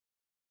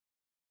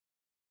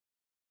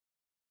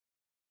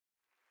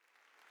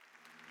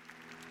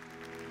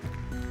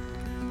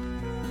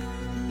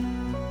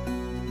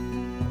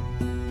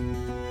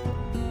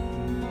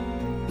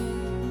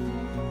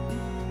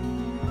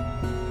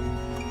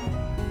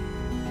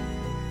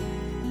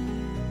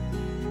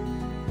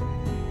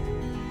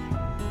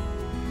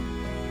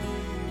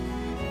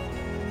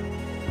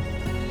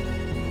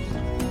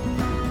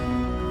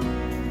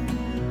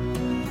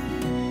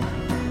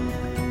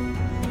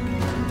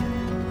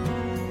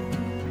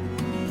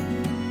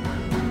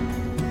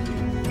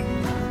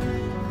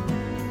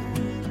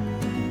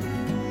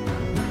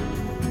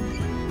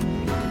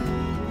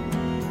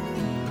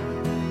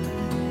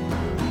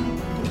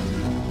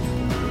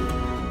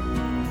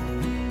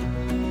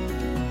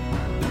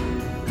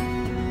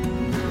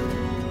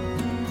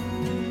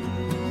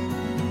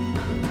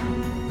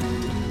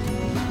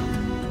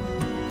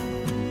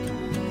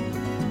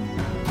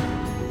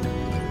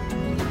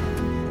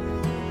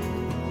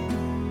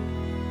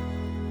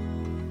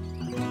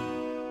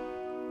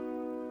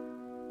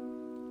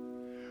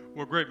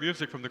Well, great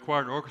music from the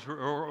choir and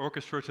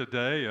orchestra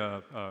today.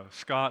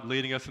 Scott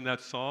leading us in that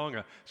song.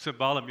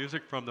 Symbolic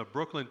music from the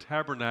Brooklyn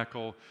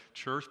Tabernacle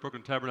Church,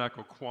 Brooklyn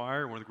Tabernacle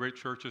Choir, one of the great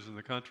churches in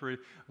the country.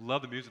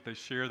 Love the music they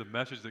share, the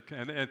message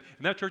and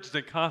that church is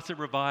in constant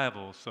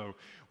revival. So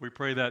we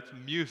pray that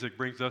music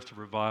brings us to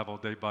revival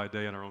day by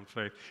day in our own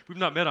faith. If we've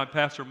not met, I'm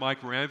Pastor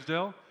Mike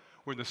Ramsdale.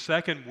 We're in the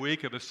second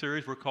week of a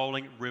series we're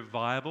calling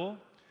Revival.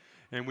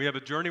 And we have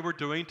a journey we're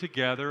doing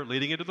together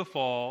leading into the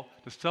fall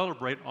to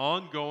celebrate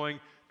ongoing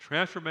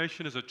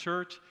transformation as a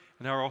church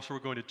and how also we're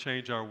going to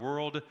change our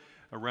world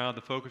around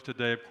the focus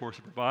today, of course,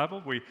 of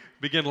revival. We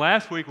began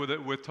last week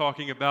with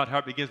talking about how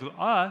it begins with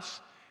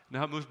us and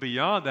how it moves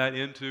beyond that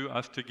into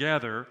us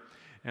together.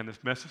 And this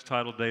message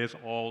title today is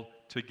All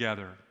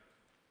Together.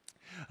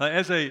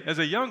 As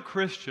a young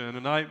Christian,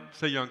 and I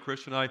say young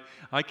Christian,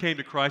 I came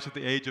to Christ at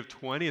the age of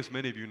 20, as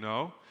many of you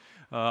know.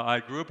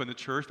 I grew up in the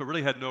church, but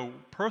really had no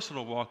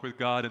personal walk with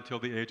God until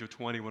the age of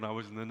 20 when I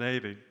was in the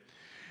Navy.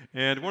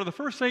 And one of the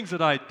first things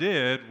that I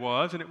did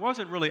was, and it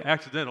wasn't really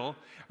accidental,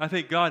 I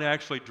think God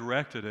actually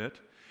directed it,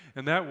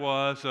 and that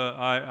was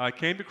I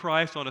came to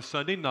Christ on a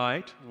Sunday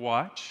night,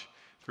 watch,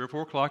 3 or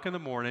 4 o'clock in the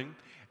morning,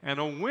 and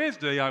on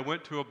Wednesday I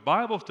went to a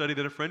Bible study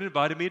that a friend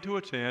invited me to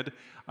attend.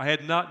 I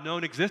had not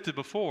known existed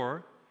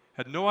before,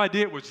 had no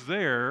idea it was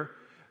there,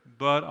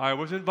 but I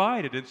was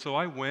invited, and so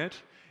I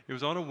went. It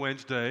was on a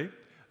Wednesday.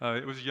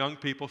 It was a young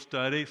people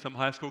study. Some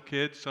high school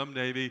kids, some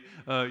Navy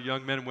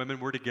young men and women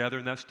were together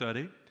in that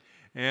study.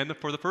 And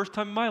for the first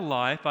time in my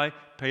life, I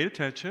paid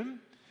attention.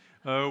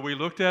 We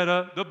looked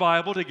at the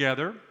Bible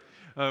together.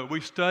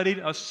 We studied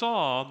a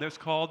psalm that's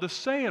called the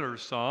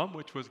Sailor's Psalm,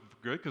 which was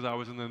good because I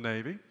was in the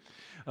Navy.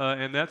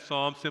 And that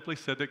psalm simply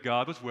said that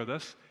God was with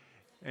us.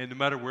 And no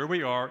matter where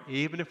we are,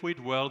 even if we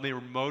dwell in the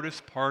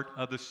remotest part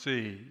of the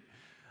sea.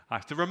 I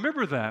still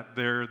remember that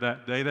there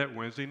that day, that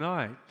Wednesday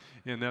night,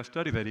 in that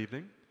study that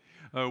evening.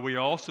 We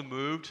also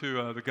moved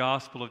to the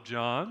Gospel of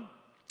John.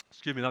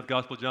 Excuse me, not the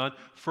Gospel of John,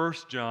 1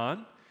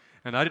 John.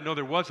 And I didn't know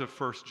there was a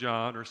 1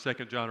 John or 2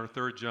 John or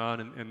 3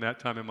 John in that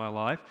time in my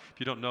life. If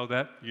you don't know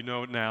that, you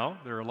know it now.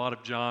 There are a lot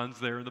of Johns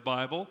there in the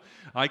Bible.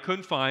 I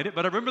couldn't find it,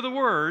 but I remember the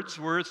words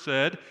where it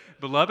said,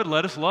 "Beloved,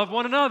 let us love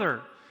one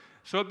another."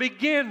 So it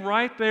began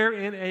right there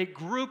in a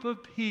group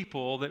of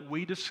people that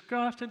we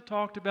discussed and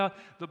talked about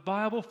the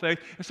Bible faith.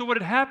 And so what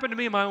had happened to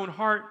me in my own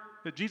heart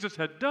that Jesus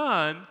had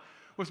done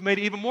was made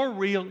even more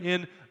real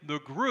in the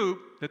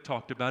group that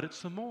talked about it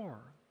some more.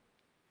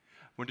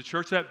 Went to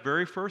church that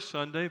very first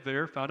Sunday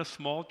there, found a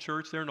small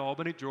church there in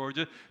Albany,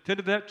 Georgia,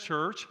 attended that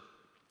church,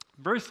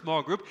 very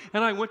small group,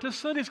 and I went to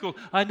Sunday school.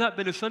 I had not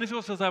been to Sunday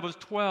school since I was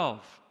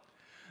 12.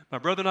 My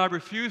brother and I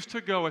refused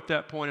to go at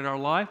that point in our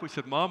life. We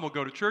said, "Mom, we'll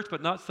go to church,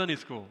 but not Sunday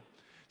school."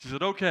 She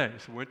said, "Okay."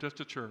 So we went just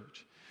to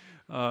church.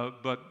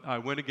 But I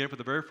went again for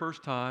the very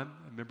first time.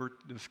 I remember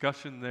the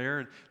discussion there,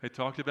 and they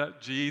talked about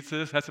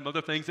Jesus, had some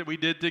other things that we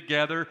did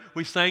together.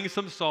 We sang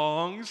some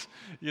songs.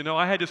 You know,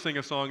 I had to sing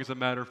a song, as a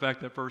matter of fact,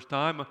 that first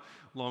time. A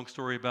long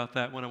story about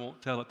that one. I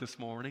won't tell it this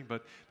morning,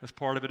 but that's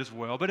part of it as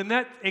well. But in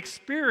that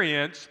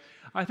experience,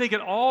 I think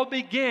it all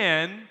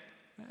began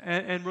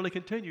and really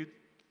continued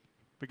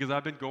because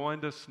I've been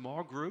going to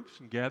small groups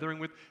and gathering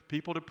with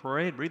people to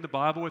pray and reading the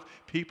Bible with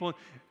people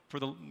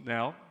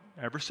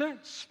ever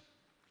since.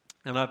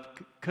 And I'm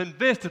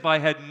convinced if I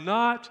had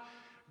not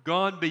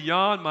gone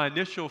beyond my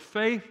initial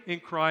faith in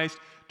Christ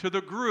to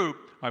the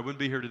group, I wouldn't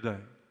be here today.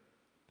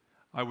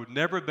 I would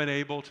never have been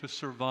able to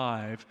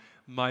survive.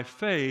 My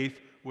faith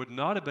would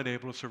not have been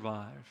able to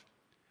survive.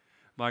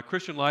 My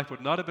Christian life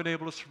would not have been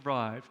able to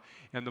survive.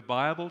 And the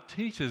Bible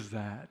teaches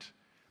that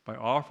by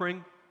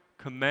offering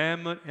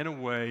commandment and a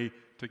way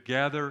to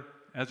gather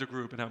as a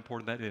group and how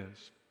important that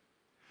is.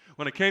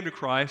 When I came to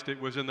Christ, it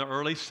was in the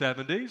early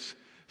 70s.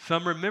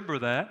 Some remember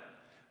that.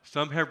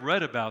 Some have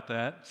read about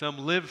that. Some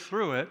lived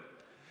through it.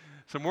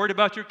 Some worried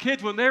about your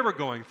kids when they were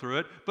going through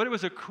it. But it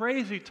was a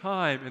crazy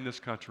time in this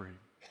country.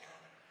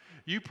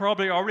 You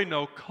probably already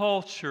know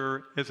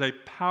culture is a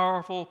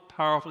powerful,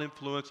 powerful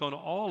influence on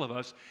all of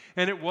us.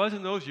 And it was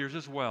in those years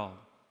as well.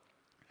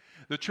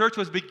 The church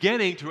was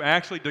beginning to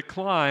actually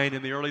decline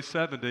in the early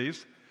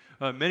 70s.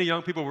 Many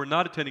young people were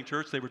not attending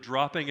church. They were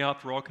dropping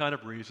out for all kinds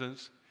of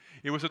reasons.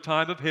 It was a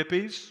time of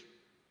hippies,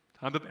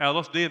 time of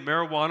LSD and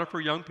marijuana for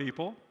young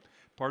people.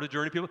 Part of the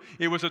journey, people.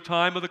 It was a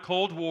time of the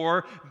Cold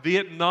War.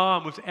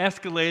 Vietnam was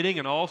escalating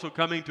and also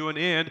coming to an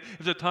end. It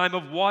was a time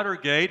of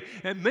Watergate,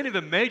 and many of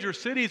the major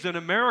cities in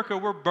America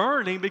were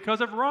burning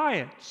because of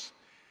riots.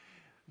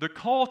 The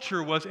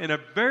culture was in a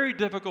very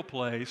difficult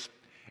place,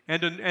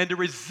 and to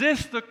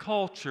resist the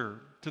culture,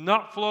 to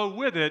not flow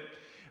with it,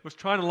 was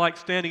trying to like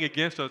standing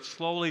against a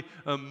slowly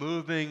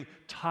moving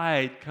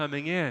tide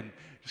coming in.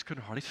 Just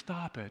couldn't hardly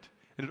stop it,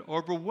 and it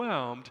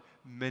overwhelmed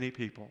many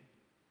people.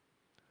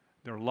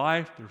 Their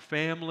life, their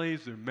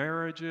families, their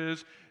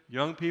marriages,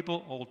 young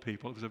people, old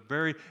people. It was a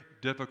very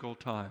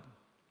difficult time.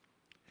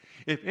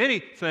 If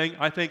anything,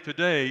 I think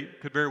today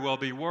could very well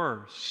be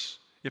worse,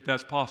 if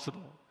that's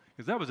possible,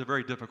 because that was a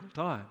very difficult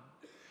time.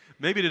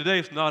 Maybe today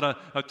it's not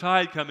a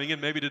tide coming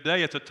in. Maybe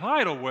today it's a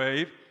tidal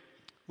wave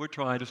we're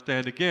trying to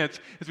stand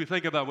against as we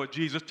think about what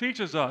Jesus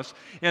teaches us.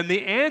 And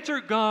the answer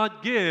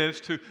God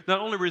gives to not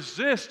only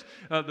resist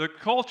the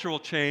cultural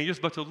changes,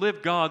 but to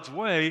live God's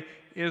way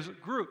is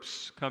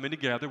groups coming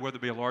together, whether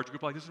it be a large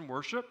group like this in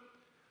worship,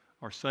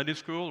 or Sunday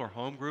school, or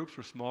home groups,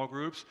 or small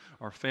groups,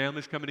 or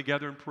families coming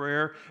together in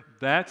prayer.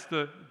 That's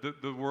the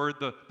word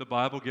the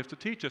Bible gives to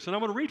teach us. And I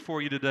want to read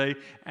for you today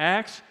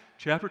Acts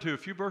chapter 2, a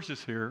few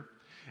verses here.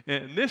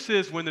 And this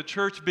is when the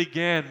church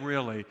began,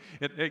 really.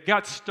 It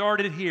got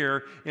started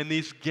here in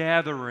these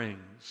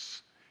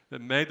gatherings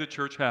that made the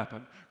church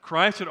happen.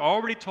 Christ had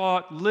already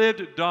taught,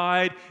 lived,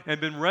 died,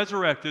 and been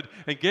resurrected,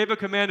 and gave a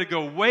command to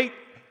go wait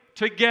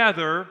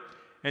together.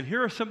 And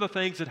here are some of the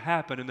things that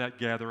happened in that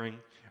gathering,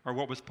 or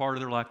what was part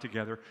of their life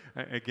together.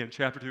 Again,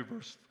 chapter 2,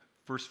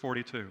 verse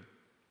 42.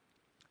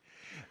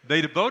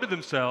 They devoted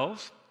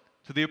themselves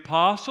to the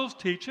apostles'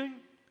 teaching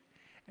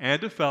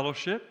and to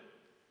fellowship,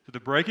 to the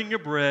breaking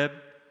of bread,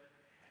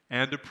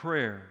 and to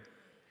prayer.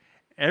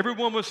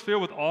 Everyone was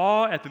filled with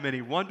awe at the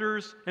many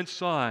wonders and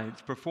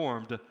signs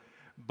performed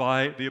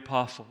by the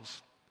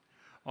apostles.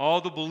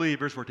 All the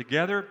believers were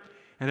together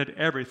and had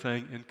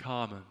everything in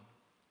common.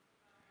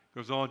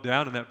 Goes on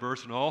down in that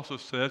verse and also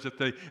says that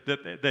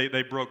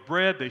they broke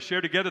bread, they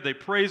shared together, they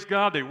praised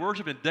God, they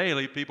worshiped, and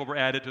daily people were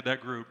added to that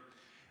group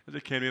as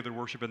they came together to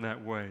worship in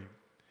that way.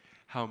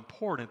 How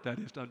important that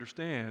is to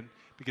understand,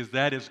 because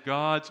that is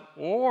God's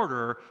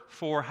order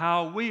for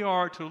how we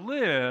are to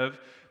live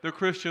the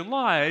Christian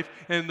life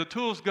and the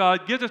tools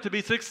God gives us to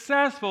be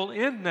successful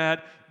in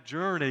that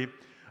journey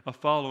of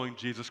following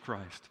Jesus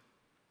Christ.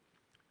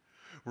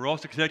 We're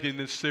also connecting in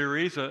this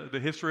series the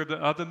history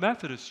of the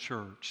Methodist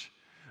Church.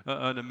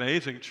 An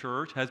amazing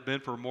church, has been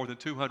for more than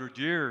 200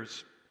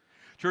 years.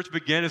 Church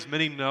began, as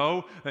many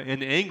know,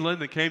 in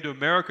England and came to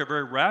America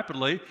very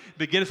rapidly.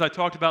 Began, as I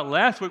talked about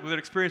last week, with an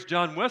experience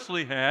John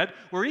Wesley had,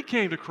 where he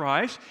came to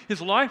Christ.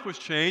 His life was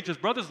changed. His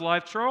brother's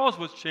life, Charles,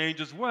 was changed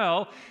as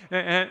well.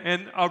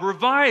 And a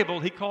revival,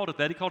 he called it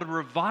that. He called it a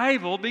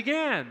revival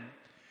began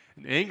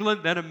in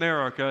England, then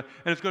America,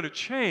 and it's going to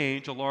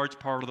change a large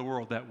part of the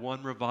world, that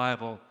one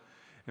revival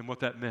and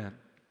what that meant.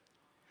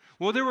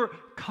 Well, there were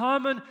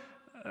common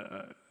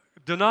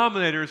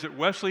denominators that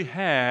Wesley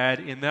had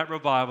in that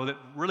revival that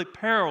really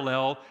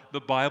parallel the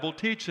Bible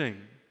teaching.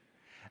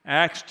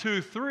 Acts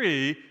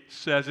 2:3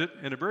 says it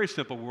in a very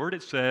simple word.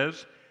 It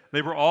says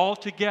they were all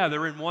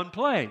together in one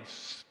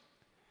place.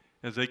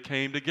 As they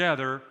came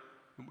together,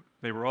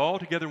 they were all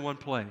together in one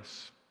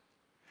place.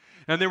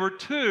 And there were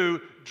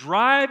two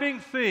driving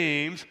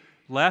themes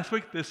last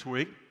week, this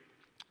week,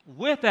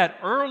 with that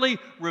early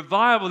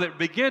revival that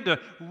began to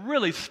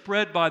really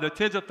spread by the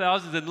tens of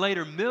thousands and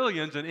later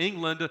millions in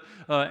England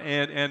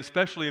and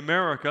especially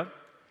America.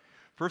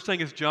 First thing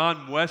is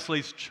John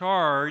Wesley's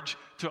charge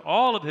to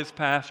all of his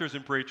pastors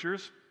and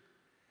preachers: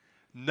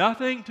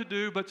 nothing to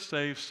do but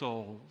save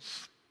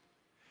souls.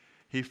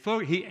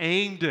 He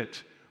aimed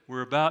it.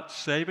 We're about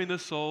saving the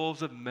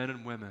souls of men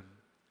and women.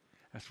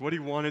 That's what he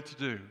wanted to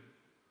do.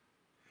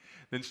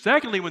 Then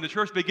secondly, when the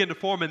church began to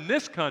form in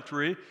this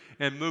country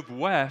and moved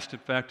west, in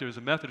fact, there was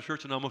a Methodist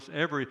church in almost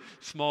every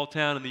small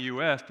town in the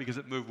U.S. because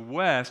it moved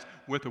west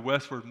with the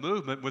westward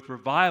movement, with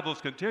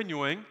revivals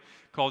continuing,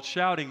 called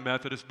Shouting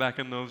Methodists back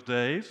in those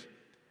days.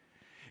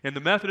 In the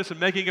Methodists and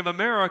Making of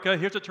America,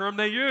 here's a term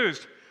they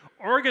used: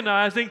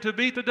 organizing to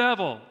beat the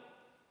devil.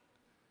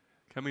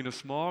 Coming to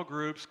small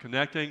groups,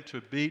 connecting to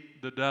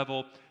beat the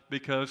devil,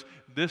 because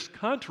this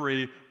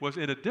country was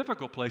in a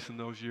difficult place in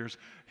those years.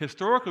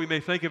 Historically, we may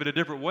think of it in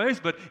different ways,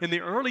 but in the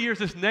early years,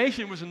 this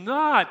nation was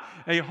not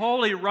a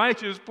holy,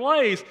 righteous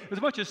place. There's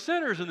a bunch of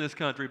sinners in this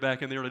country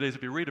back in the early days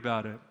if you read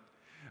about it.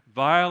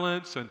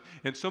 Violence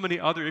and so many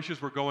other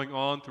issues were going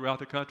on throughout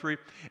the country,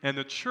 and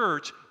the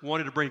church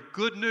wanted to bring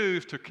good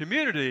news to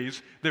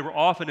communities that were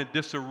often in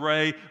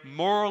disarray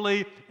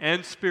morally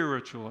and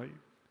spiritually.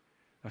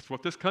 That's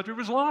what this country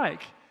was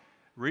like.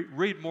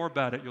 Read more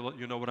about it,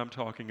 you'll know what I'm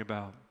talking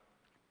about.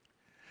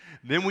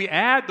 Then we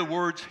add the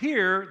words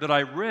here that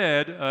I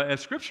read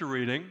as scripture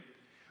reading,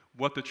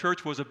 what the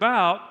church was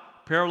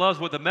about, parallels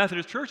what the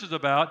Methodist Church is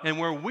about, and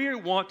where we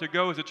want to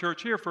go as a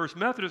church here, First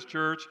Methodist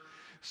Church,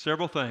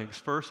 several things.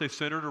 First, they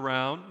centered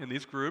around, in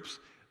these groups,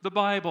 the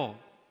Bible.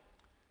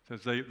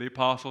 Since the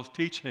apostles'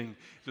 teaching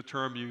is the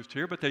term used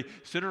here, but they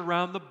centered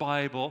around the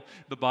Bible.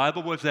 The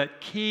Bible was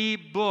that key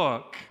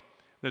book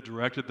that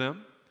directed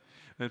them.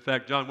 In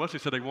fact, John Wesley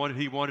said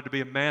he wanted to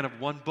be a man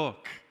of one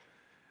book.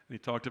 And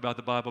he talked about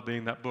the Bible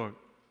being that book.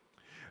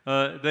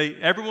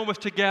 Everyone was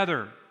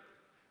together,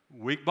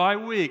 week by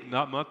week,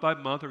 not month by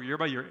month or year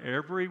by year.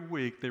 Every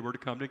week they were to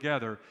come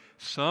together,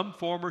 some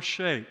form or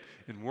shape,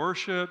 in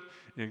worship,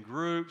 in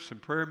groups, in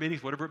prayer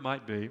meetings, whatever it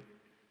might be.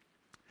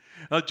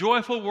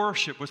 Joyful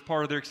worship was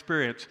part of their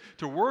experience.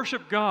 To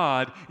worship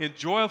God in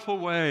joyful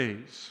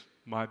ways.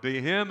 Might be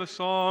a hymn, a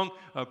song,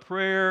 a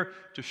prayer,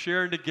 just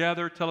sharing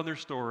together, telling their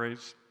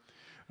stories.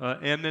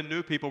 And then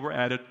new people were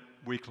added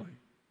weekly.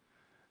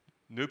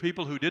 New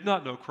people who did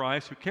not know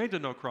Christ, who came to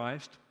know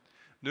Christ,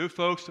 New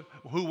folks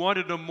who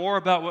wanted to know more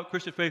about what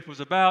Christian faith was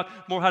about,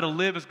 more how to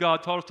live as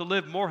God taught us to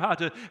live, more how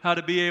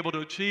to be able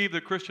to achieve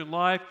the Christian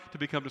life, to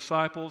become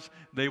disciples.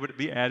 They would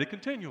be added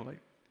continually.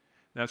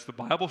 That's the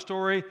Bible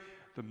story,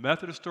 the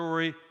Methodist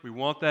story. We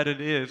want that.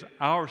 It is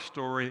our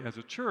story as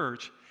a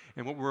church,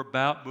 and what we're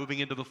about moving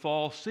into the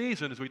fall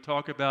season as we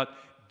talk about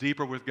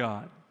deeper with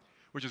God,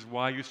 which is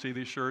why you see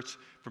these shirts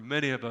from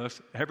many of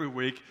us every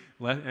week.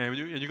 And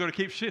you're going to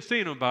keep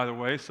seeing them, by the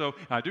way. So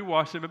I do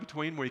wash them in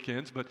between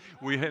weekends, but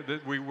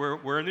we're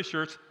wearing these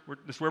shirts.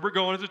 This is where we're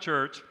going as a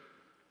church.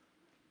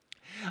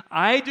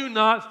 I do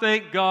not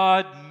think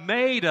God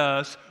made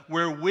us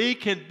where we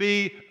can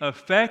be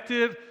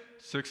effective,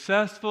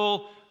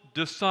 successful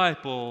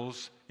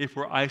disciples if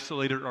we're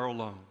isolated or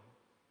alone.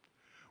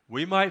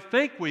 We might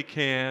think we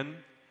can,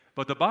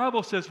 but the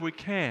Bible says we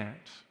can't.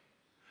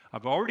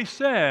 I've already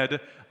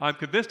said, I'm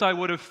convinced I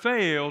would have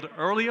failed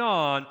early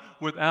on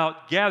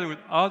without gathering with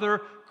other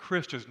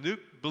Christians, new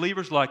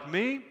believers like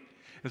me,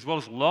 as well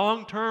as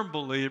long-term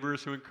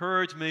believers who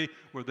encouraged me,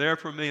 were there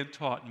for me, and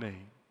taught me.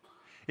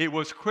 It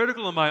was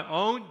critical in my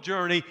own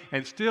journey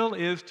and still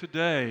is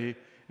today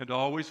and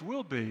always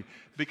will be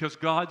because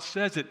God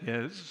says it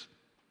is.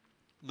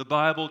 The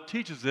Bible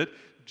teaches it.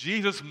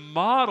 Jesus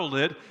modeled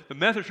it. The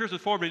Methodist Church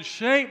is formed and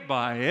shaped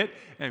by it,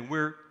 and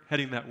we're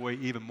heading that way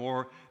even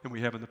more than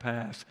we have in the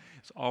past.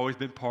 It's always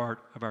been part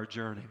of our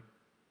journey.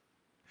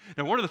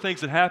 Now, one of the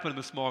things that happened in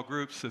the small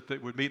groups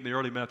that would meet in the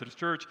early Methodist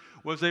Church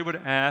was they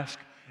would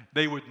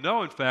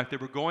know, in fact, they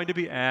were going to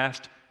be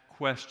asked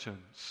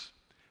questions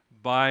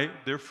by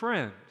their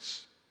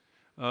friends,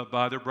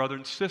 by their brother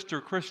and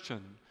sister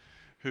Christian,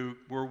 who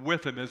were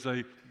with them as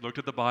they looked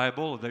at the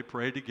Bible, and they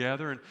prayed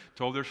together and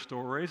told their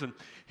stories. And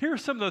here are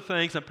some of the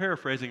things, I'm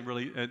paraphrasing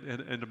really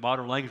in the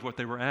modern language, what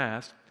they were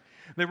asked.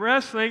 They were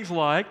asked things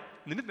like,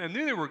 and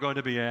knew they were going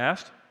to be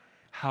asked,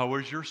 how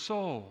is your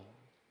soul?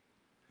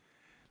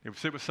 They would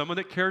sit with someone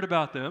that cared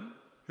about them,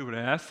 who would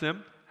ask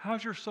them,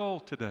 how's your soul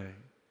today?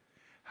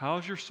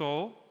 How's your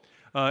soul?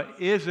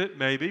 Is it,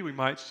 maybe, we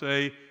might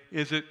say,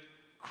 is it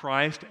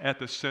Christ at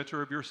the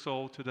center of your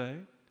soul today?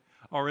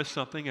 Or is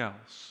something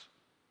else?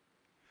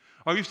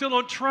 Are you still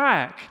on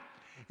track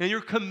in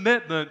your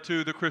commitment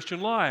to the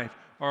Christian life?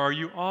 Or are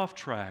you off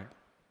track?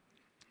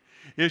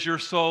 Is your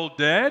soul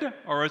dead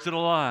or is it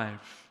alive?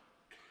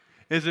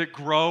 Is it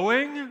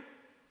growing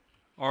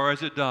or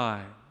is it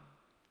dying?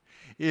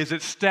 Is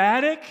it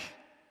static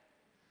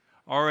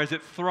or is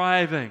it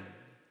thriving?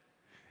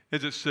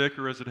 Is it sick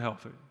or is it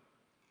healthy?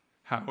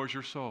 How is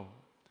your soul?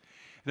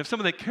 And if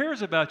someone that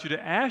cares about you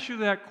to ask you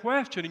that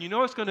question and you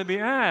know it's going to be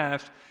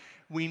asked,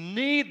 we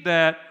need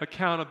that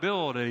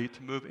accountability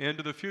to move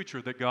into the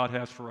future that God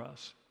has for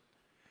us.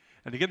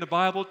 And again, the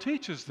Bible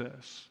teaches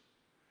this.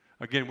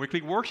 Again,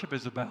 weekly worship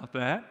is about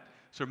that.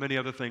 So many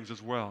other things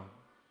as well.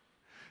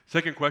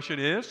 Second question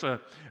is,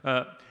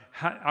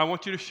 I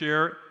want you to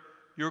share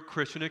your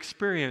Christian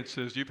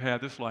experiences you've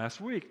had this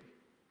last week.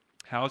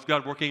 How is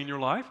God working in your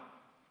life?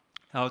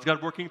 How is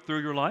God working through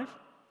your life?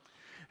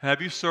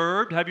 Have you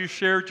served? Have you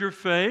shared your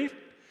faith?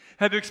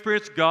 Have you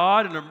experienced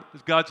God and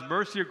God's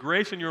mercy or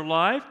grace in your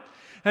life?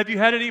 Have you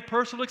had any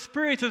personal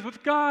experiences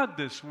with God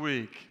this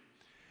week?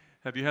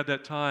 Have you had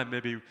that time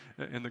maybe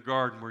in the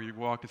garden where you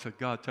walked and said,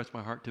 God, touch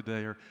my heart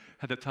today? Or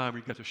had that time where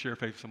you got to share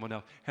faith with someone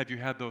else? Have you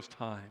had those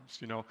times,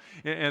 you know?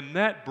 And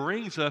that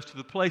brings us to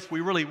the place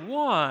we really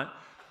want.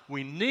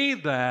 We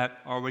need that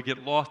or we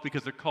get lost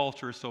because the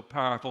culture is so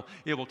powerful.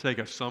 It will take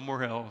us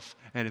somewhere else.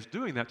 And it's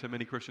doing that to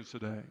many Christians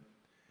today.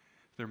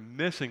 They're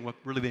missing what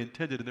really they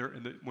intended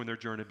when their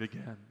journey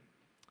began.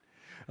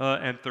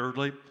 And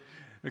thirdly,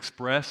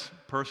 express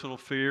personal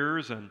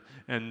fears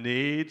and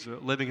needs.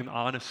 Living an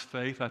honest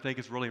faith, I think,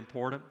 is really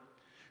important.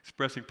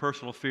 Expressing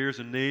personal fears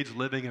and needs,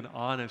 living an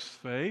honest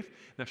faith.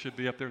 That should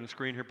be up there on the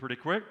screen here pretty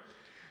quick.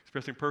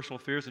 Expressing personal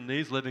fears and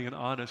needs, living an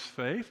honest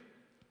faith.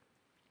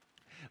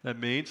 That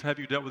means, have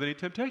you dealt with any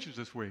temptations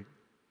this week?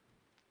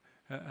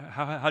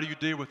 How do you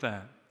deal with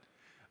that?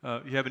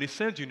 You have any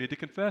sins you need to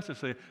confess and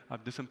say,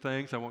 I've done some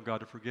things, I want God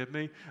to forgive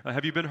me.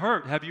 Have you been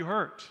hurt? Have you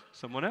hurt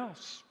someone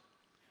else?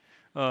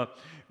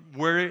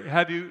 Where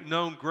have you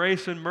known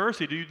grace and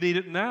mercy? Do you need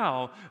it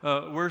now?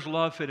 Where's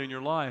love fit in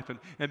your life?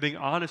 And being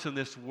honest in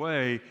this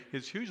way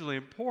is hugely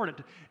important.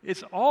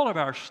 It's all of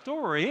our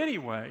story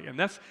anyway. And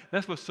that's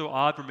what's so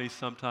odd for me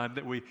sometimes,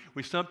 that we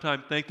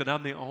sometimes think that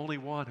I'm the only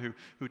one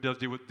who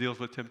deals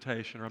with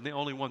temptation, or I'm the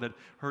only one that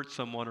hurt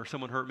someone, or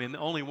someone hurt me, and the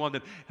only one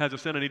that has a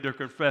sin I need to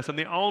confess. I'm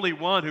the only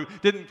one who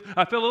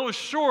I fell a little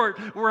short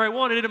where I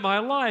wanted it in my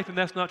life, and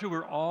that's not true.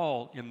 We're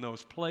all in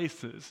those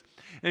places.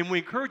 And we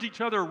encourage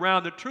each other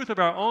around the truth of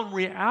our own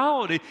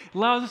reality.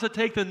 Allows us to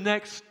take the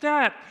next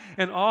step.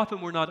 And often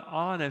we're not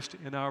honest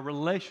in our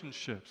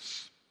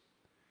relationships,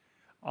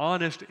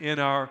 honest in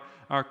our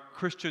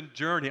Christian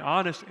journey,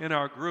 honest in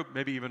our group,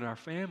 maybe even our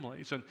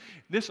families. And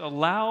this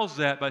allows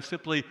that by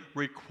simply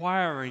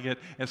requiring it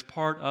as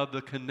part of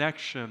the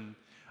connection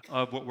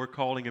of what we're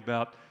calling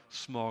about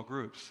small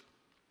groups.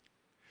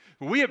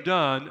 What we have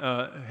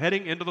done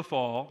heading into the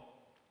fall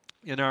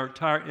And our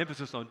entire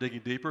emphasis on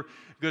digging deeper,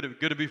 Good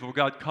to Be Before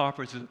God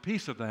conference is a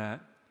piece of that.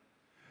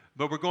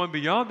 But we're going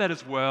beyond that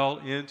as well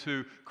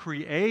into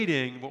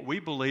creating what we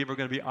believe are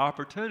going to be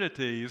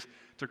opportunities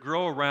to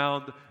grow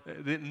around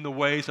in the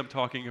ways I'm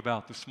talking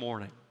about this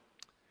morning.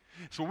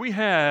 So what we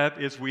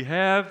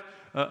have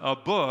a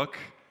book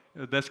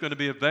that's going to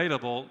be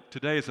available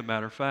today, as a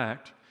matter of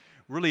fact.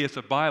 Really, it's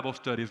a Bible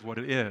study is what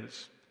it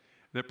is.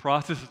 That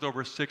processes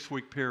over a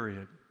 6-week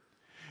period.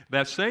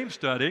 That same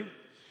study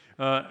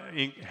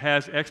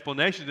has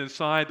explanations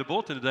inside the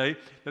bulletin today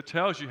that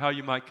tells you how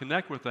you might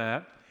connect with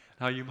that,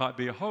 how you might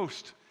be a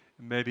host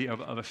maybe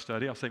of a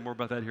study. I'll say more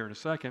about that here in a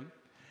second.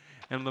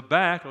 And on the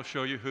back, I'll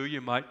show you who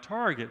you might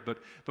target. But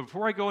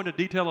before I go into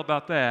detail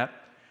about that,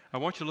 I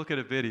want you to look at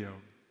a video.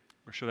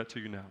 I'll show that to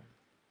you now.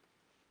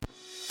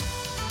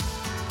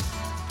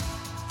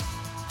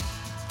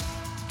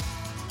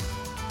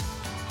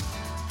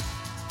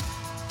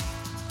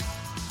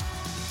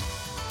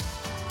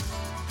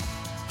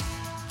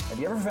 Have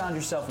you ever found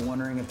yourself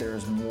wondering if there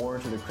is more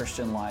to the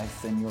Christian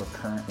life than you are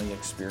currently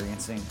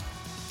experiencing?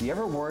 Do you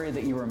ever worry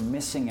that you are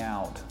missing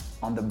out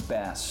on the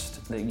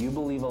best that you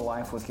believe a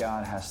life with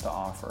God has to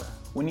offer?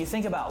 When you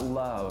think about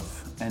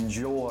love and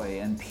joy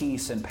and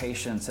peace and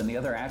patience and the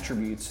other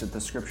attributes that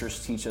the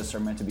Scriptures teach us are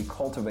meant to be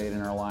cultivated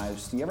in our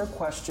lives, do you ever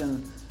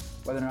question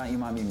whether or not you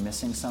might be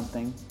missing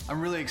something?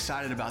 I'm really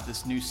excited about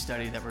this new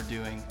study that we're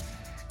doing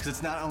because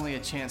it's not only a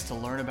chance to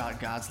learn about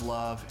God's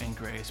love and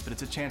grace, but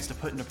it's a chance to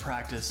put into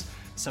practice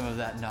some of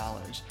that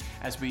knowledge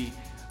as we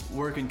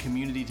work in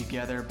community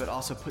together, but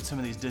also put some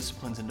of these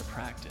disciplines into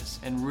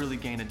practice and really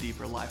gain a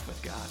deeper life with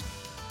God.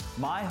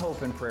 My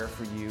hope and prayer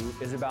for you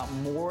is about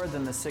more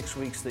than the 6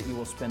 weeks that you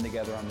will spend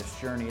together on this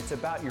journey. It's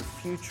about your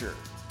future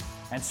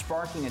and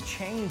sparking a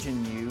change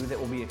in you that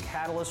will be a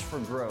catalyst for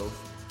growth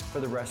for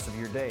the rest of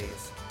your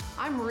days.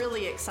 I'm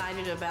really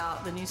excited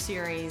about the new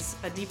series,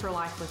 A Deeper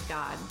Life with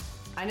God.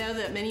 I know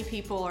that many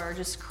people are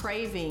just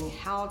craving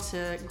how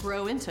to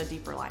grow into a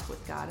deeper life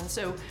with God. And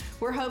so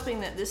we're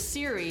hoping that this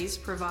series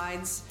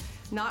provides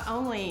not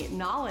only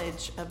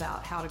knowledge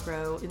about how to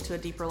grow into a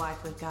deeper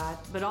life with God,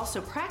 but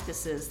also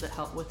practices that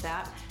help with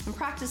that and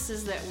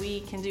practices that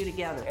we can do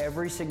together.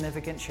 Every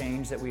significant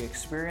change that we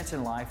experience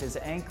in life is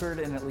anchored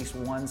in at least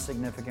one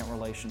significant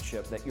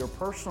relationship, that your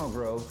personal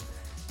growth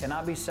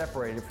cannot be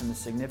separated from the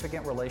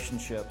significant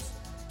relationships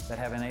that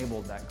have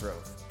enabled that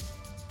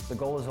growth. The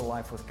goal is a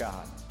life with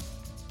God.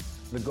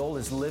 The goal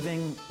is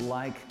living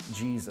like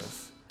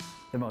Jesus,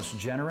 the most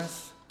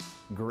generous,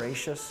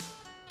 gracious,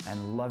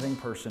 and loving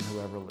person who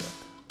ever lived.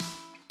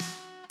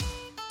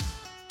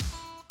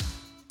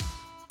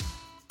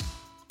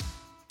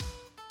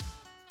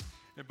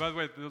 And by the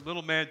way, the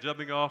little man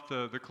jumping off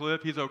the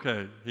cliff, he's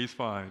okay. He's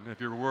fine.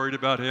 If you're worried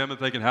about him and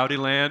thinking, how'd he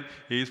land?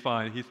 He's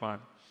fine. He's fine.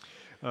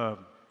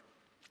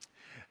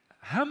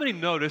 How many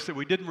noticed that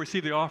we didn't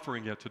receive the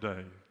offering yet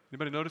today?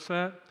 Anybody notice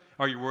that?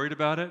 Are you worried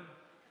about it?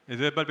 Has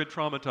anybody been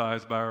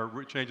traumatized by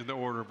our changing the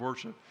order of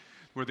worship,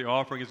 where the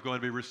offering is going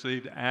to be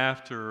received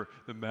after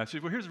the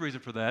message? Well, here's the reason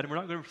for that, and we're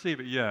not going to receive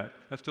it yet.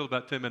 That's still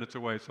about 10 minutes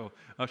away, so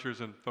ushers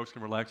and folks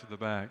can relax at the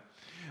back.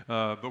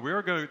 But we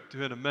are going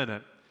to, in a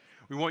minute,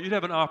 we want you to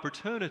have an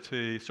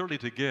opportunity, certainly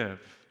to give,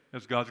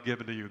 as God's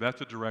given to you. That's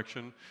the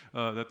direction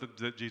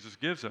that Jesus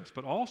gives us.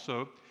 But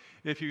also,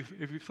 if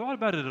you've thought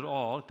about it at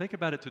all, think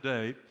about it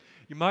today,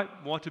 you might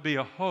want to be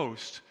a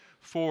host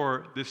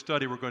for this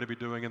study we're going to be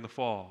doing in the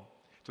fall.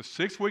 It's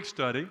a 6-week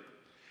study.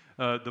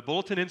 The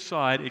bulletin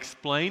inside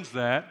explains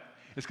that.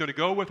 It's going to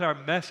go with our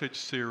message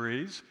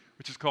series,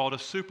 which is called a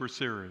super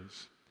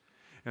series.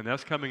 And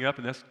that's coming up,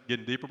 and that's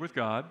Getting Deeper with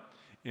God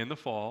in the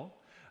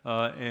fall.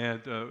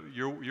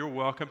 You're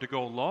welcome to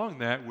go along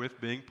that with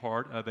being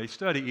part of a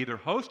study, either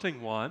hosting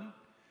one,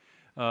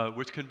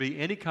 which can be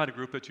any kind of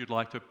group that you'd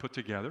like to put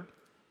together.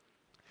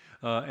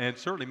 And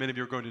certainly many of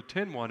you are going to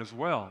attend one as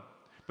well.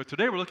 But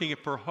today we're looking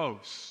for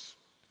hosts.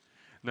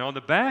 Now, on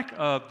the back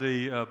of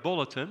the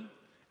bulletin,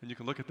 and you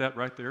can look at that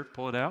right there,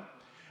 pull it out,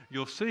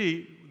 you'll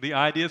see the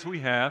ideas we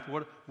have,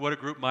 what a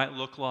group might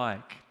look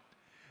like.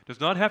 It does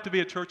not have to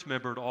be a church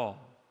member at all.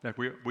 In fact,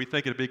 we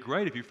think it'd be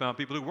great if you found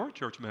people who weren't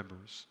church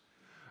members.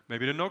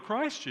 Maybe didn't know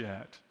Christ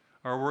yet,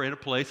 or were in a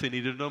place they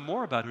needed to know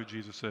more about who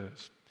Jesus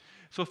is.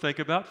 So think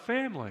about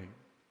family.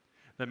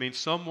 That means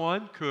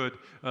someone could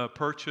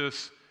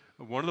purchase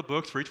one of the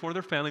books for each one of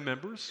their family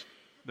members.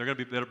 They're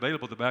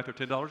available at the back.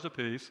 They're $10 a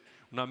piece.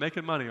 We're not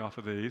making money off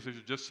of these. These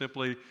are just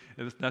simply,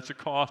 that's the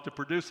cost of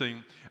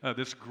producing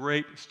this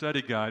great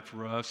study guide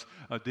for us,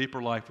 A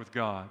Deeper Life with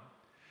God.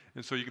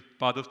 And so you can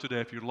buy those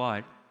today if you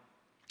like.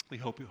 We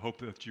hope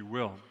that you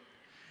will.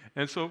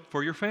 And so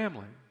for your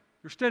family,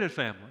 your extended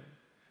family,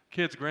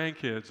 kids,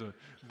 grandkids,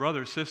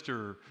 brother,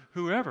 sister,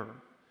 whoever,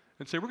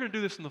 and say, we're going to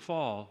do this in the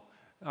fall.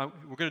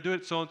 We're going to do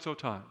it so-and-so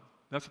time.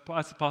 That's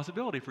a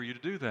possibility for you to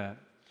do that.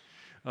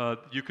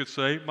 You could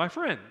say, my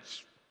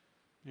friends.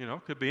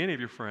 Could be any of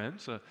your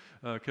friends.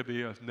 Could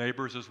be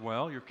neighbors as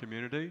well, your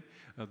community,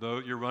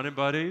 your running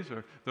buddies,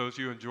 or those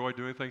you enjoy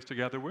doing things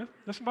together with.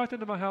 Let's invite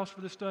them to my house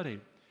for the study.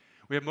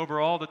 We have them over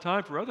all the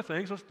time for other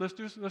things. Let's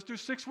do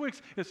 6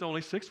 weeks. It's only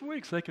 6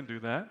 weeks. They can do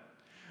that.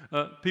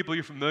 People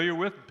you're familiar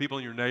with, people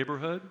in your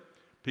neighborhood,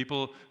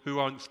 people who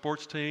are on the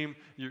sports team,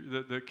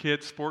 the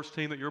kids' sports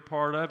team that you're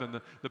part of,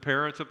 and the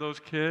parents of those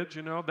kids,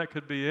 that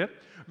could be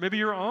it. Maybe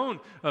your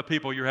own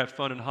people you have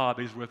fun and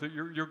hobbies with,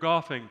 your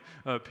golfing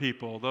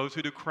people, those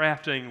who do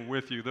crafting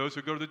with you, those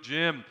who go to the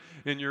gym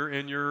in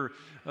your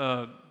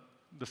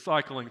the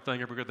cycling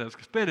thing, I forget that,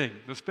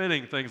 the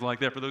spinning, things like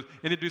that. For those,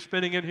 any do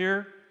spinning in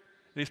here?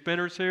 Any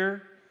spinners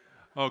here?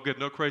 Oh, good,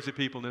 no crazy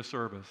people in this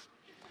service.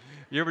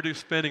 You ever do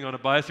spinning on a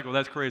bicycle?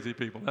 That's crazy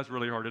people. That's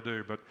really hard to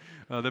do, but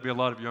there'll be a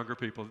lot of younger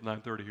people at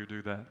 9:30 who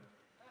do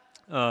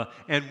that.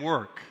 And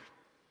work.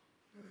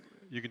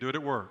 You can do it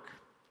at work.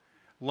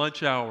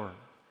 Lunch hour.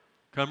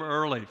 Come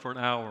early for an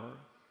hour.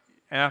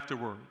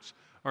 Afterwards,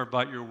 or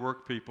invite your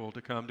work people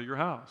to come to your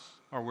house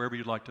or wherever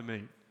you'd like to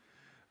meet.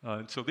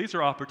 And so these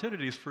are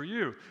opportunities for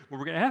you. What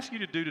we're going to ask you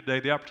to do today,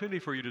 the opportunity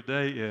for you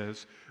today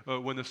is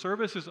when the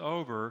service is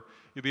over,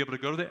 you'll be able to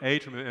go to the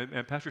atrium,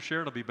 and Pastor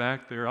Sharon will be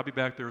back there. I'll be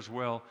back there as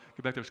well.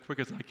 Get back there as quick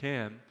as I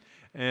can.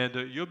 And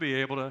you'll be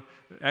able to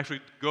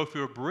actually go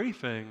through a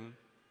briefing.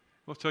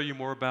 We'll tell you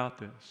more about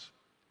this.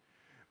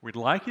 We'd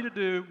like you to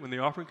do, when the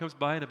offering comes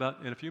by in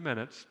a few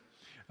minutes,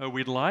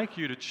 we'd like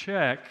you to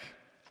check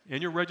in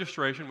your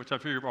registration, which I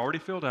feel you've already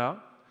filled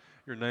out,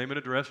 your name and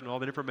address and all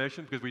that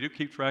information, because we do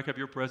keep track of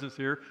your presence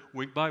here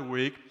week by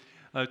week.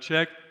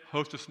 Check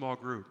host a small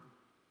group.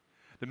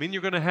 That means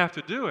you're going to have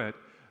to do it,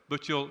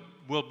 but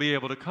we'll be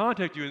able to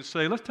contact you and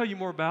say, let's tell you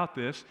more about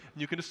this,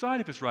 and you can decide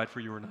if it's right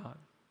for you or not.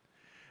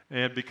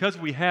 And because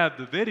we have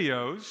the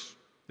videos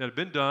that have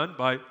been done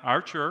by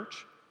our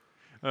church,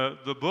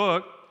 the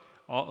book,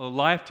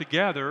 Life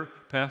Together,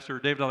 Pastor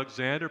David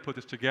Alexander put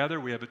this together.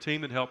 We have a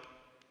team that helped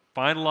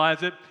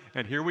finalize it,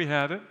 and here we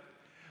have it.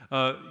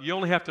 You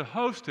only have to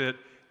host it.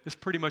 This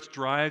pretty much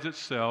drives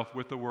itself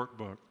with the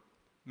workbook.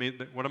 I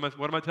mean, what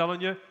am I telling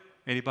you?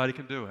 Anybody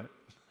can do it.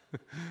 You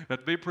have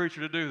to be a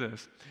preacher to do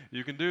this.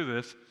 You can do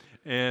this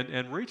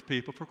and reach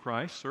people for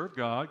Christ, serve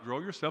God, grow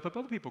yourself, help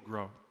other people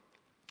grow.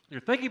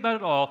 You're thinking about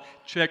it all.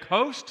 Check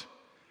host.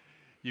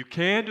 You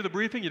can do the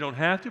briefing. You don't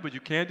have to, but you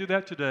can do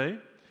that today.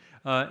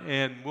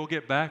 And we'll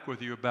get back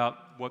with you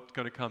about what's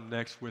going to come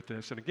next with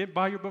this. And again,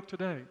 buy your book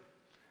today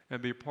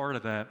and be a part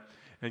of that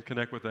and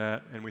connect with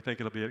that, and we think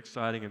it'll be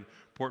exciting and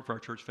important for our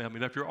church family.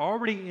 Now, if you're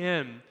already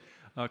in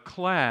a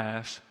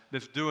class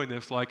that's doing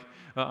this, like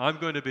I'm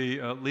going to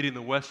be leading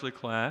the Wesley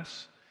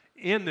class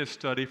in this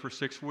study for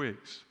 6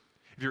 weeks.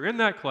 If you're in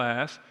that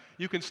class,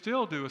 you can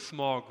still do a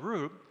small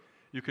group.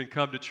 You can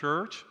come to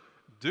church,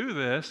 do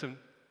this, and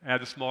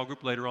add a small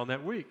group later on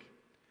that week.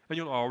 And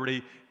you'll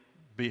already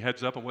be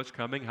heads up on what's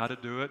coming, how to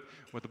do it,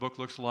 what the book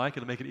looks like.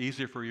 It'll make it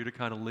easier for you to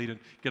kind of lead and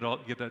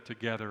get that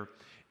together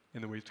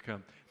in the weeks to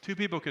come. 2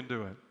 people can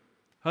do it.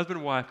 Husband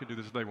and wife can do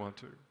this if they want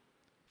to.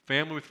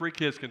 Family with 3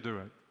 kids can do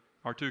it.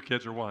 Our 2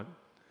 kids are 1.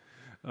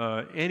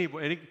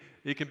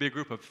 It can be a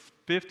group of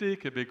 50. It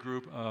could be a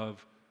group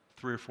of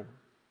 3 or 4.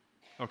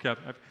 Okay,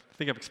 I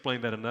think I've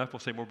explained that enough.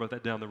 We'll say more about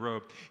that down the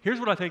road. Here's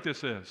what I think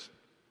this is.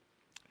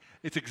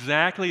 It's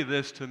exactly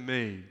this to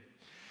me.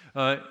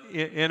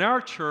 In our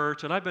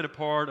church, and I've been a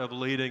part of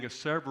leading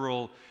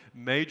several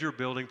major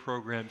building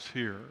programs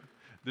here.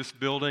 This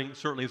building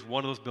certainly is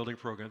one of those building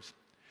programs.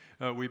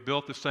 We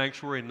built the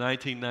sanctuary in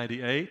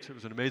 1998. It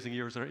was an amazing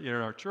year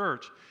in our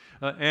church.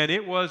 And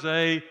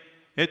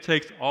it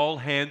takes all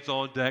hands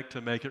on deck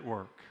to make it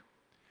work.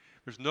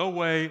 There's no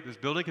way this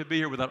building could be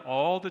here without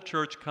all the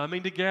church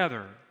coming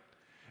together.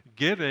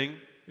 Giving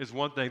is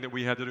one thing that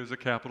we have to do as a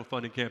capital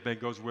funding campaign,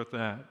 goes with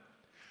that.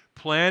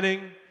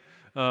 Planning,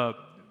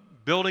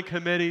 building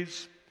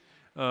committees,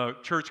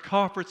 church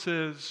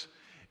conferences,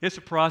 it's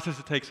a process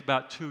that takes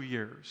about 2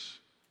 years.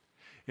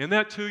 In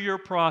that 2-year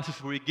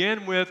process, we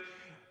begin with,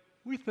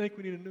 we think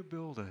we need a new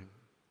building.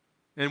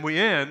 And we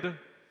end,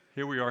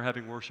 here we are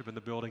having worship in the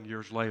building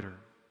years later.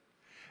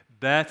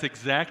 That's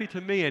exactly,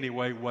 to me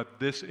anyway, what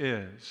this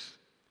is.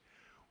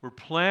 We're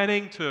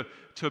planning to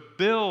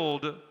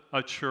build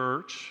a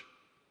church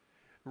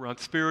around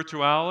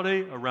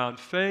spirituality, around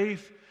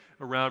faith,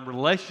 around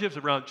relationships,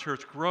 around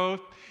church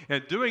growth.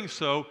 And doing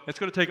so, it's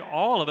going to take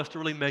all of us to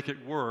really make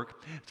it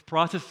work. This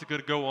process is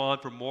going to go on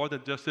for more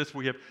than just this.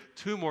 We have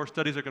 2 more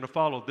studies that are going to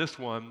follow this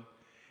one,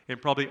 and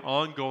probably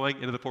ongoing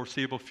into the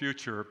foreseeable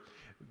future.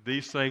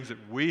 These things that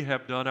we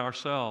have done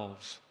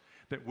ourselves,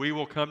 that we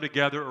will come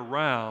together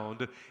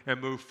around and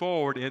move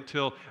forward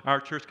until our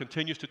church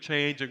continues to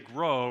change and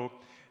grow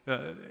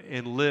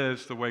and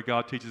lives the way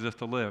God teaches us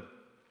to live.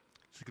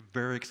 It's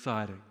very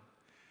exciting.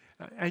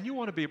 And you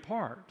want to be a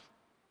part.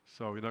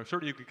 So,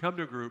 certainly you can come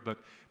to a group, but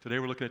today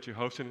we're looking at you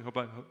hosting, and hope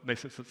I make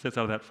sense out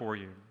of that for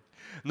you.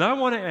 Now I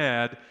want to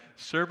add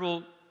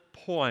several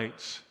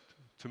points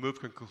to move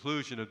to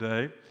conclusion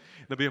today.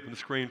 They'll be up on the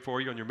screen for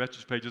you on your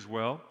message page as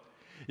well.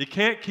 You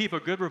can't keep a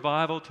good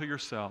revival to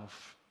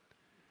yourself.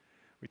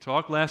 We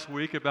talked last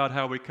week about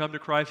how we come to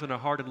Christ in our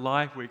heart and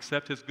life. We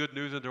accept His good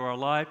news into our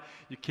life.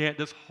 You can't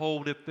just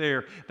hold it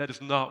there. That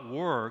does not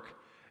work,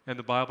 and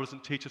the Bible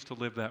doesn't teach us to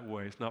live that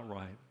way. It's not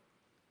right.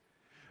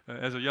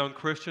 As a young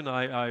Christian,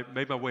 I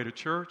made my way to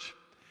church,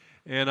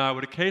 and I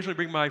would occasionally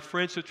bring my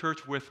friends to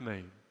church with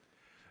me.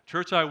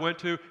 Church I went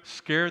to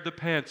scared the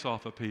pants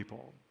off of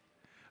people.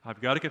 I've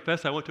got to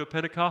confess, I went to a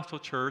Pentecostal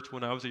church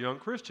when I was a young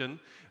Christian.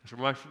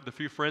 So the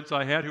few friends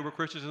I had who were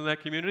Christians in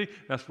that community,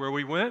 that's where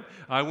we went.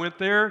 I went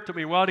there. It took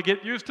me a while to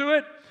get used to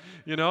it,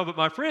 but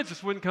my friends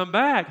just wouldn't come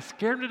back. It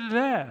scared me to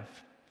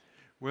death.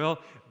 Well,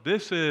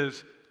 this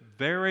is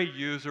very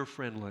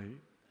user-friendly.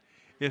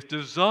 It's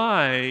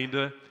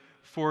designed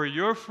for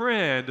your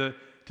friend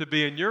to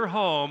be in your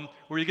home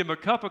where you give them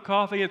a cup of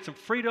coffee and some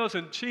Fritos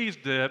and cheese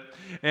dip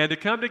and to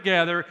come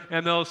together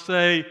and they'll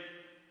say,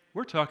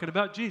 we're talking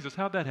about Jesus.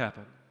 How'd that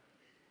happen?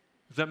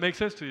 Does that make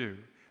sense to you?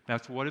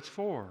 That's what it's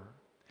for.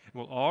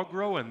 We'll all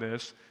grow in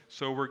this,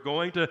 so we're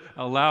going to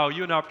allow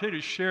you an opportunity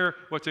to share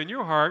what's in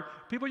your heart,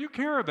 people you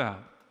care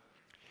about.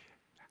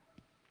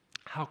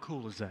 How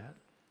cool is that?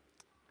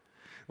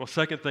 Well,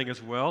 second thing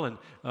as well, and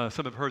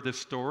some have heard this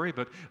story,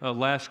 but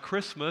last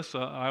Christmas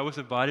I was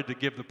invited to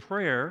give the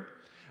prayer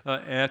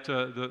at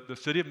the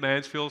city of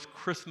Mansfield's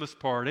Christmas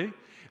party.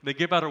 They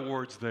give out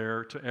awards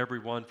there to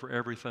everyone for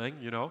everything,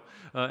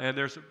 and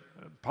there's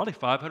probably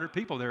 500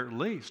 people there at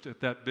least at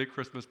that big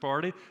Christmas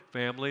party,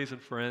 families and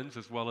friends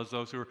as well as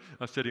those who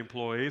are city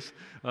employees.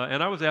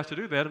 And I was asked to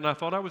do that, and I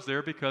thought I was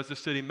there because the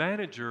city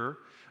manager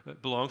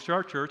belongs to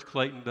our church,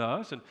 Clayton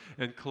does,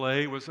 and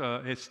Clay was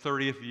his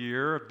 30th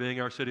year of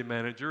being our city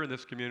manager in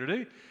this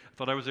community. I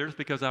thought I was there just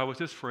because I was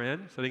his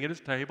friend, sitting at his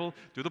table,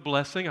 do the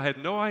blessing. I had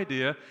no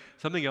idea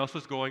something else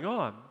was going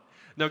on.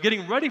 Now,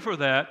 getting ready for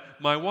that,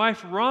 my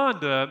wife,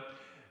 Rhonda,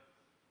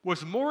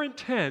 was more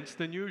intense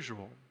than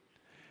usual.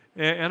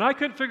 And I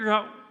couldn't figure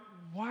out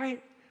why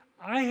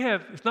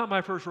it's not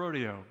my first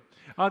rodeo.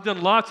 I've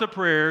done lots of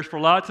prayers for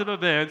lots of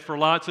events for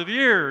lots of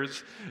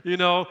years.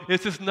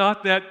 It's just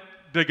not that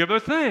big of a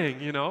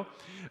thing,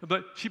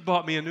 But she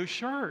bought me a new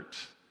shirt.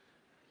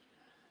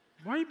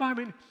 Why are you buying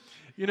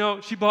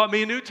me? She bought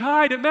me a new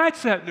tie to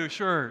match that new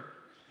shirt.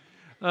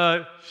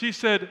 She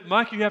said,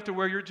 Mike, you have to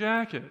wear your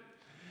jacket.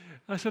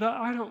 I said,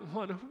 I don't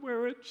want to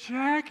wear a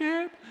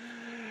jacket.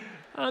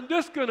 I'm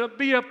just going to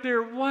be up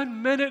there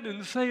 1 minute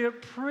and say a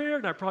prayer.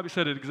 And I probably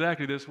said it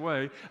exactly this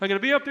way. I'm going to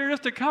be up there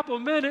just a couple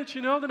of minutes,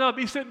 then I'll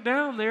be sitting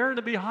down there and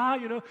it'll be hot,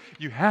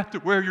 You have to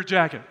wear your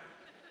jacket.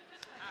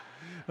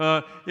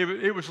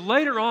 It was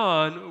later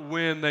on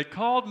when they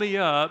called me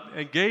up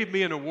and gave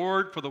me an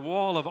award for the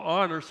Wall of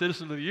Honor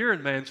Citizen of the Year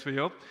in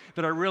Mansfield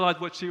that I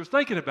realized what she was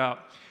thinking about,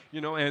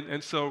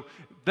 and so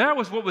that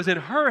was what was in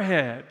her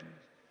head.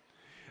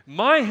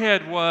 My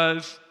head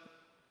was,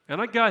 and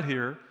I got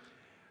here,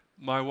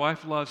 my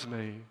wife loves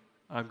me.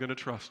 I'm going to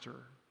trust her.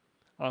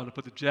 I'm going to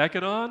put the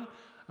jacket on.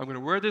 I'm going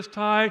to wear this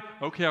tie.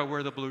 Okay, I'll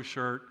wear the blue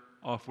shirt.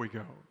 Off we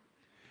go.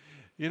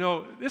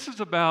 This is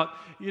about,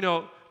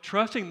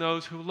 trusting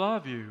those who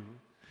love you.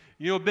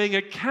 Being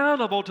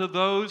accountable to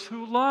those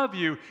who love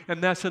you.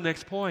 And that's the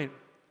next point.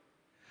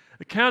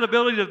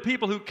 Accountability to the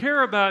people who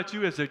care about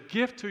you is a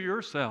gift to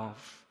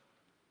yourself.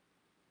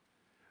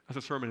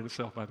 That's a sermon in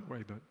itself, by the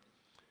way, but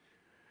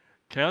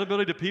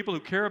accountability to people who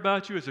care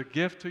about you is a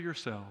gift to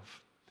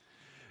yourself.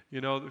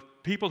 The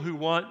people who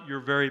want your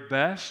very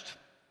best,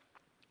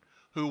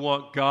 who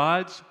want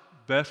God's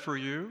best for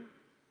you,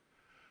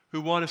 who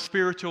want a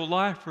spiritual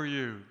life for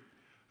you,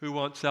 who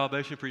want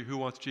salvation for you, who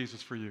wants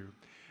Jesus for you.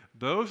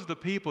 Those are the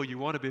people you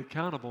want to be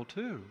accountable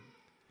to.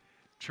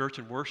 Church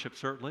and worship,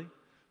 certainly.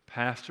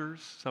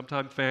 Pastors,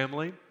 sometimes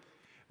family,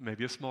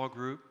 maybe a small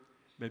group,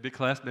 maybe a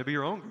class, maybe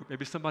your own group,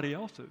 maybe somebody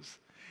else's.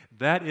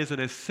 That is an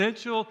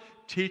essential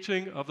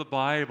teaching of the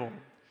Bible.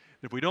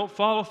 If we don't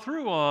follow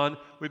through on,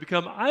 we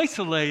become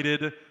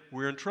isolated,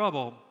 we're in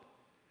trouble.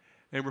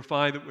 And we'll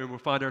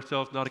find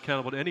ourselves not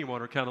accountable to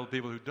anyone or accountable to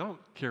people who don't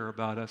care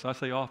about us. I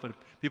say often, if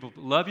people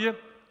love you,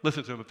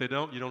 listen to them. If they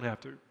don't, you don't have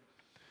to.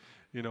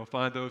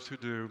 Find those who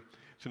do.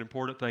 It's an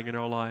important thing in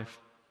our life.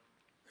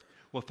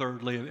 Well,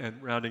 thirdly,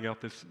 and rounding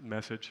out this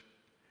message,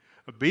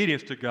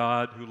 obedience to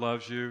God who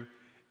loves you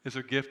is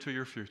a gift to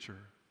your future.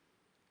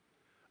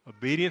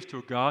 Obedience to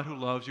a God who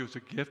loves you is a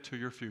gift to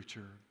your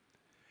future.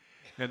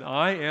 And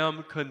I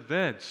am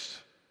convinced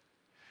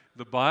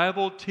the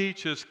Bible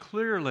teaches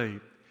clearly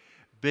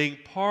being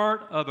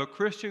part of a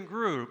Christian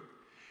group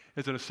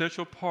is an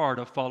essential part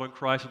of following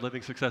Christ and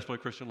living successfully a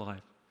Christian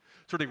life.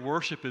 Certainly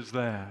worship is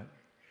that.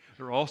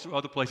 There are also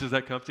other places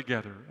that come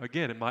together.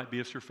 Again, it might be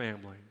just your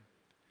family.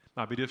 It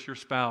might be just your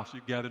spouse.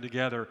 You gather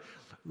together.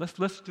 Let's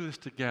do this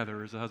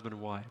together as a husband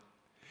and wife.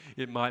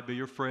 It might be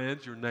your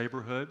friends, your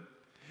neighborhood.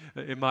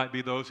 It might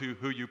be those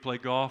who you play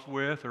golf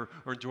with or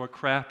enjoy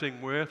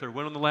crafting with or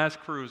went on the last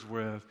cruise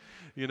with.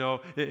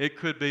 It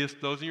could be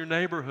those in your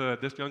neighborhood,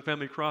 this young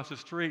family across the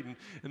street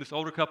and this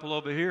older couple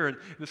over here and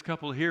this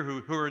couple here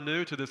who are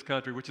new to this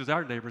country, which is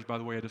our neighbors, by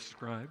the way, I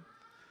described.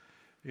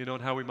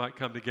 And how we might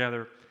come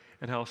together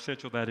and how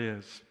essential that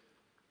is.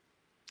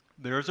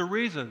 There's a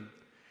reason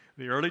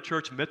the early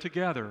church met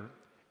together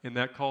in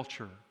that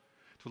culture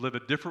to live a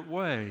different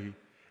way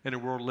in a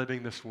world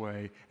living this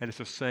way, and it's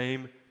the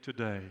same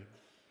today.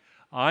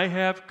 I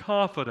have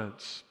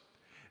confidence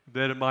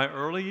that in my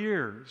early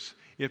years,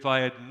 if I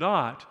had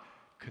not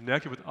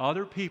connected with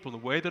other people in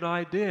the way that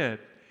I did,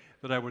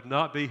 that I would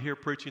not be here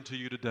preaching to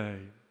you today.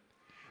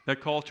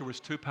 That culture was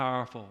too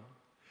powerful.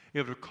 It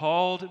would have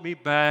called me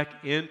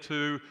back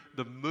into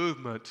the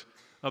movement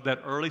of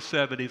that early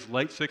 70s,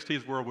 late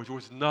 60s world, which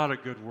was not a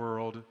good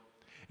world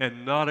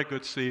and not a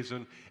good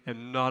season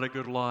and not a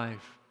good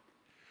life.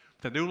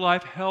 The new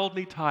life held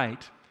me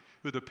tight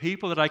with the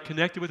people that I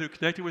connected with who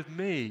connected with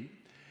me,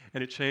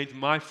 and it changed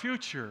my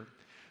future.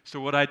 So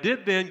what I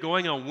did then,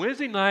 going on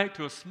Wednesday night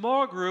to a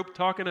small group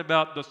talking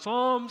about the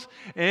Psalms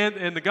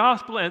and the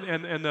Gospel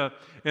and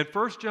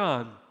 1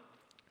 John,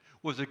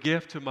 was a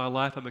gift to my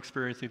life I'm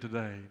experiencing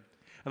today.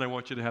 And I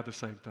want you to have the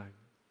same thing.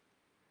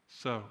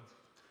 So,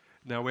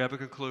 now we have a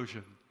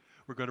conclusion.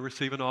 We're going to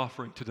receive an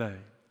offering today.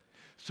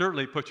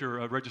 Certainly put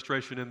your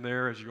registration in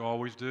there as you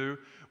always do.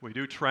 We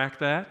do track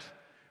that.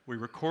 We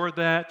record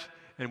that,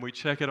 and we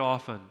check it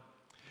often.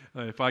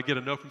 If I get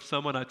a note from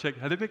someone, I check,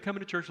 have they been coming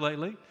to church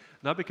lately?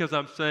 Not because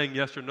I'm saying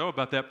yes or no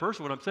about that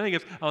person. What I'm saying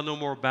is, I'll know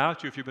more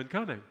about you if you've been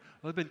coming.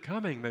 Well, they've been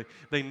coming.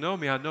 They know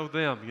me. I know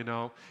them, you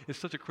know. It's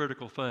such a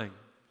critical thing.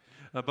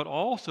 But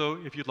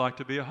also, if you'd like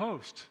to be a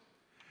host.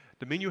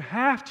 Doesn't mean you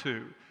have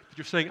to. But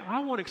you're saying, I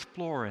want to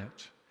explore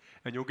it.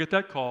 And you'll get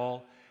that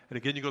call. And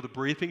again, you go to the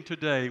briefing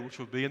today, which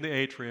will be in the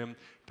atrium.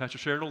 Pastor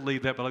Sharon will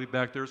lead that, but I'll be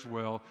back there as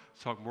well.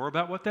 Talk more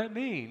about what that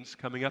means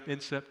coming up in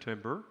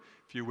September,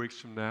 a few weeks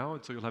from now.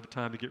 And so you'll have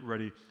time to get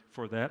ready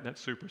for that in that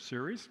super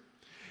series.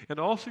 And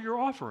also your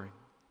offering,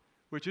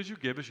 which is you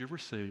give as you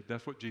receive.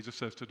 That's what Jesus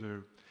says to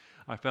do.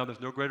 I found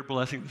there's no greater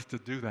blessing than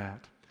to do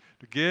that.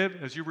 To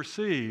give as you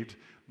received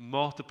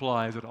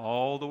multiplies it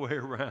all the way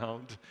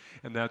around.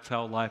 And that's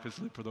how life is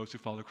lived for those who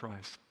follow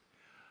Christ.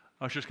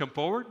 Ushers, come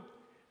forward.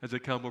 As they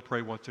come, we'll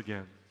pray once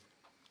again.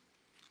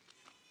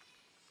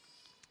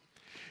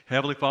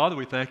 Heavenly Father,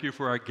 we thank you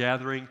for our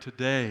gathering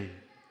today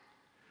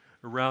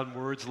around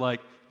words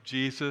like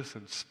Jesus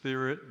and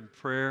Spirit and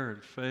prayer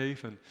and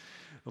faith and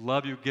the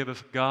love you give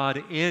us,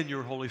 God, in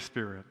your Holy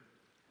Spirit.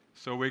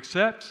 So we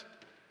accept,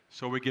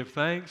 so we give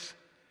thanks,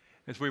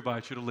 as we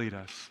invite you to lead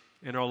us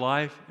in our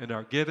life, in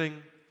our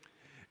giving,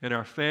 in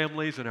our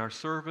families, in our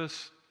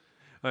service,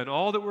 and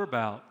all that we're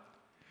about.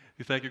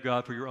 We thank you,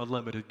 God, for your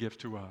unlimited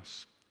gift to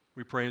us.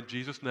 We pray in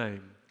Jesus'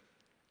 name.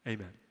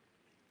 Amen.